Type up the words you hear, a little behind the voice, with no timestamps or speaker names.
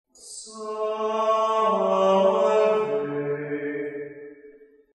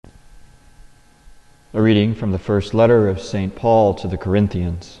A reading from the first letter of St. Paul to the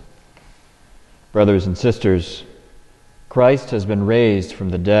Corinthians. Brothers and sisters, Christ has been raised from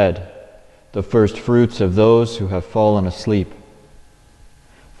the dead, the first fruits of those who have fallen asleep.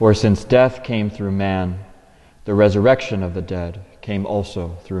 For since death came through man, the resurrection of the dead came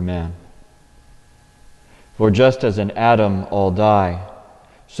also through man. For just as in Adam all die,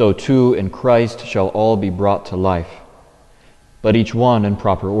 so too in Christ shall all be brought to life, but each one in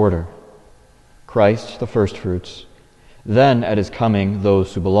proper order. Christ the firstfruits, then at his coming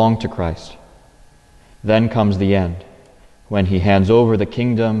those who belong to Christ. Then comes the end, when he hands over the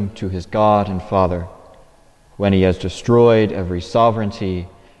kingdom to his God and Father, when he has destroyed every sovereignty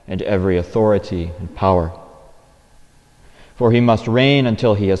and every authority and power. For he must reign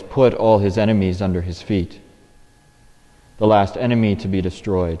until he has put all his enemies under his feet. The last enemy to be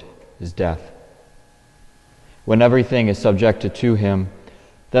destroyed is death. When everything is subjected to him,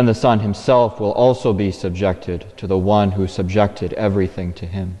 then the Son himself will also be subjected to the one who subjected everything to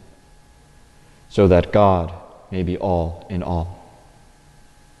him, so that God may be all in all.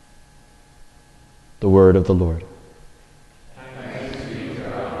 The word of the Lord. Thanks be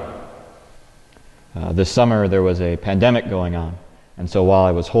to God. This summer there was a pandemic going on, and so while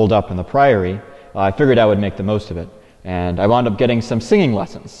I was holed up in the priory, I figured I would make the most of it, and I wound up getting some singing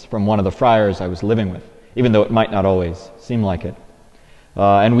lessons from one of the friars I was living with, even though it might not always seem like it.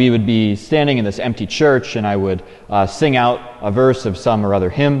 And we would be standing in this empty church, and I would sing out a verse of some or other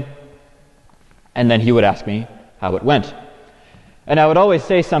hymn, and then he would ask me how it went. And I would always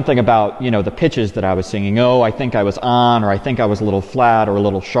say something about, the pitches that I was singing. Oh, I think I was on, or I think I was a little flat, or a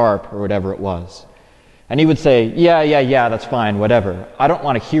little sharp, or whatever it was. And he would say, yeah, that's fine, whatever. I don't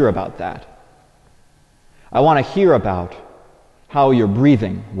want to hear about that. I want to hear about how your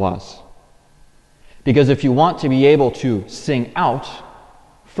breathing was. Because if you want to be able to sing out,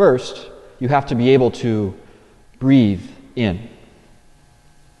 first, you have to be able to breathe in.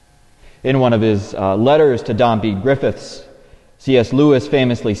 In one of his letters to Don B. Griffiths, C.S. Lewis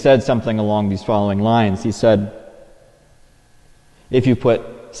famously said something along these following lines. He said, "If you put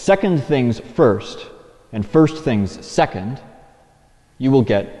second things first and first things second, you will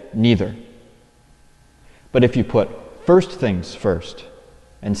get neither. But if you put first things first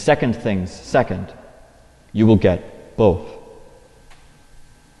and second things second, you will get both."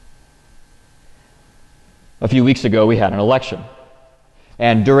 A few weeks ago, we had an election.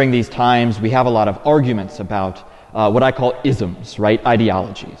 And during these times, we have a lot of arguments about what I call isms, right?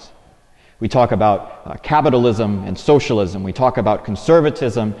 Ideologies. We talk about capitalism and socialism. We talk about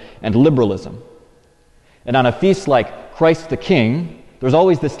conservatism and liberalism. And on a feast like Christ the King, there's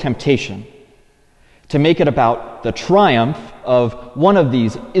always this temptation to make it about the triumph of one of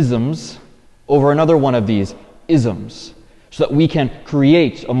these isms over another one of these isms, so that we can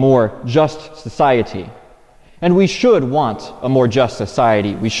create a more just society. And we should want a more just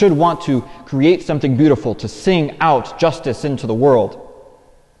society. We should want to create something beautiful, to sing out justice into the world.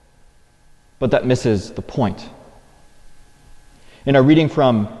 But that misses the point. In our reading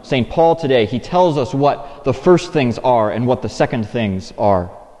from St. Paul today, he tells us what the first things are and what the second things are.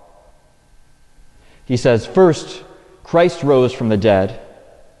 He says, first, Christ rose from the dead,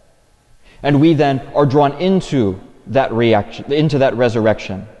 and we then are drawn into that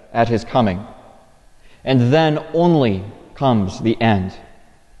resurrection at his coming. And then only comes the end,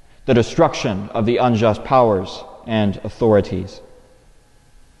 the destruction of the unjust powers and authorities.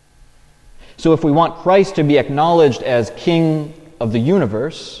 So if we want Christ to be acknowledged as King of the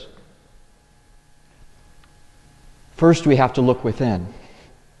universe, first we have to look within.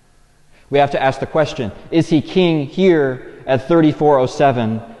 We have to ask the question, is he king here at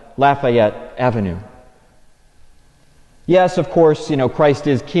 3407 Lafayette Avenue? Yes, of course, Christ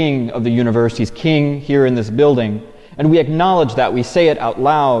is King of the universe. He's King here in this building. And we acknowledge that. We say it out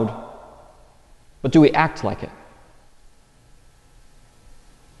loud. But do we act like it?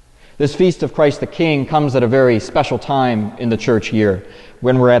 This feast of Christ the King comes at a very special time in the church year,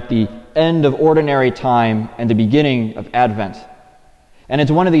 when we're at the end of ordinary time and the beginning of Advent. And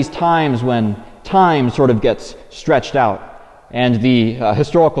it's one of these times when time sort of gets stretched out. And the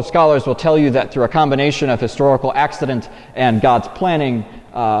historical scholars will tell you that through a combination of historical accident and God's planning,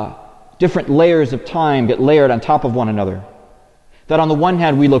 different layers of time get layered on top of one another. That on the one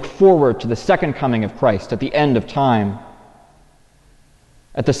hand, we look forward to the second coming of Christ at the end of time.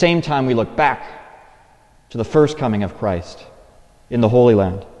 At the same time, we look back to the first coming of Christ in the Holy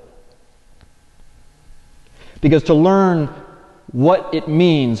Land. Because to learn what it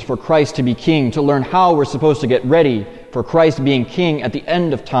means for Christ to be king, to learn how we're supposed to get ready for Christ being king at the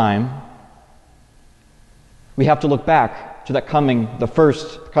end of time, we have to look back to that coming, the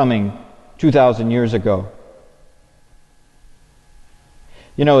first coming 2,000 years ago.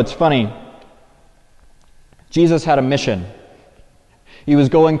 You know, it's funny. Jesus had a mission. He was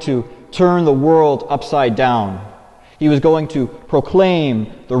going to turn the world upside down. He was going to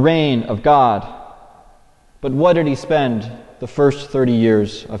proclaim the reign of God. But what did he spend the first 30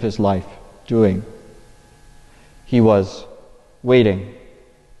 years of his life doing? He was waiting.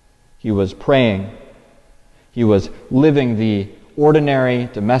 He was praying. He was living the ordinary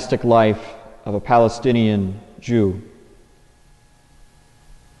domestic life of a Palestinian Jew.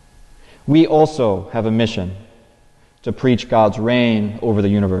 We also have a mission to preach God's reign over the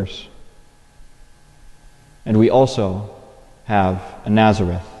universe. And we also have a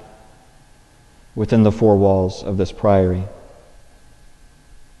Nazareth within the four walls of this priory.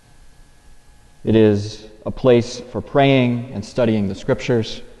 It is a place for praying and studying the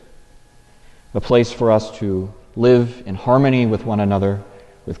Scriptures, a place for us to live in harmony with one another,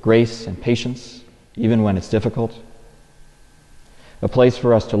 with grace and patience, even when it's difficult, a place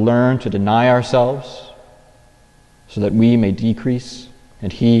for us to learn to deny ourselves so that we may decrease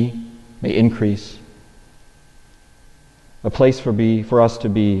and He may increase, a place for us to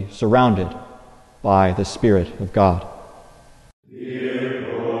be surrounded by the Spirit of God.